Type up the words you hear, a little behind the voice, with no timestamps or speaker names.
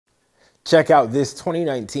Check out this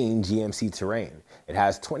 2019 GMC Terrain. It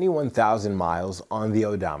has 21,000 miles on the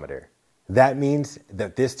odometer. That means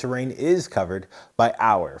that this Terrain is covered by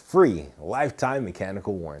our free lifetime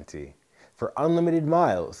mechanical warranty for unlimited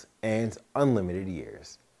miles and unlimited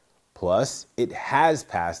years. Plus, it has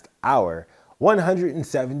passed our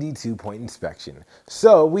 172-point inspection,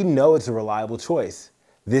 so we know it's a reliable choice.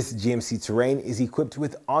 This GMC Terrain is equipped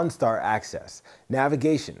with OnStar access,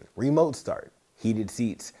 navigation, remote start, heated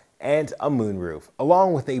seats, and a moonroof,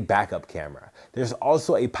 along with a backup camera. There's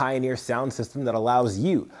also a Pioneer sound system that allows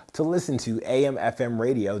you to listen to AM/FM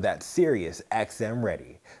radio that's Sirius XM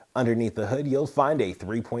ready. Underneath the hood, you'll find a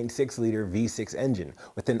 3.6-liter V6 engine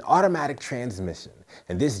with an automatic transmission.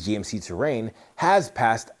 And this GMC Terrain has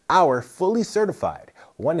passed our fully certified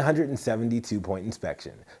 172-point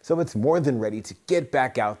inspection, so it's more than ready to get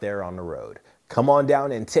back out there on the road. Come on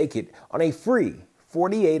down and take it on a free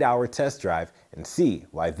 48-hour test drive and see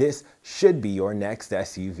why this should be your next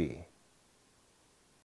SUV.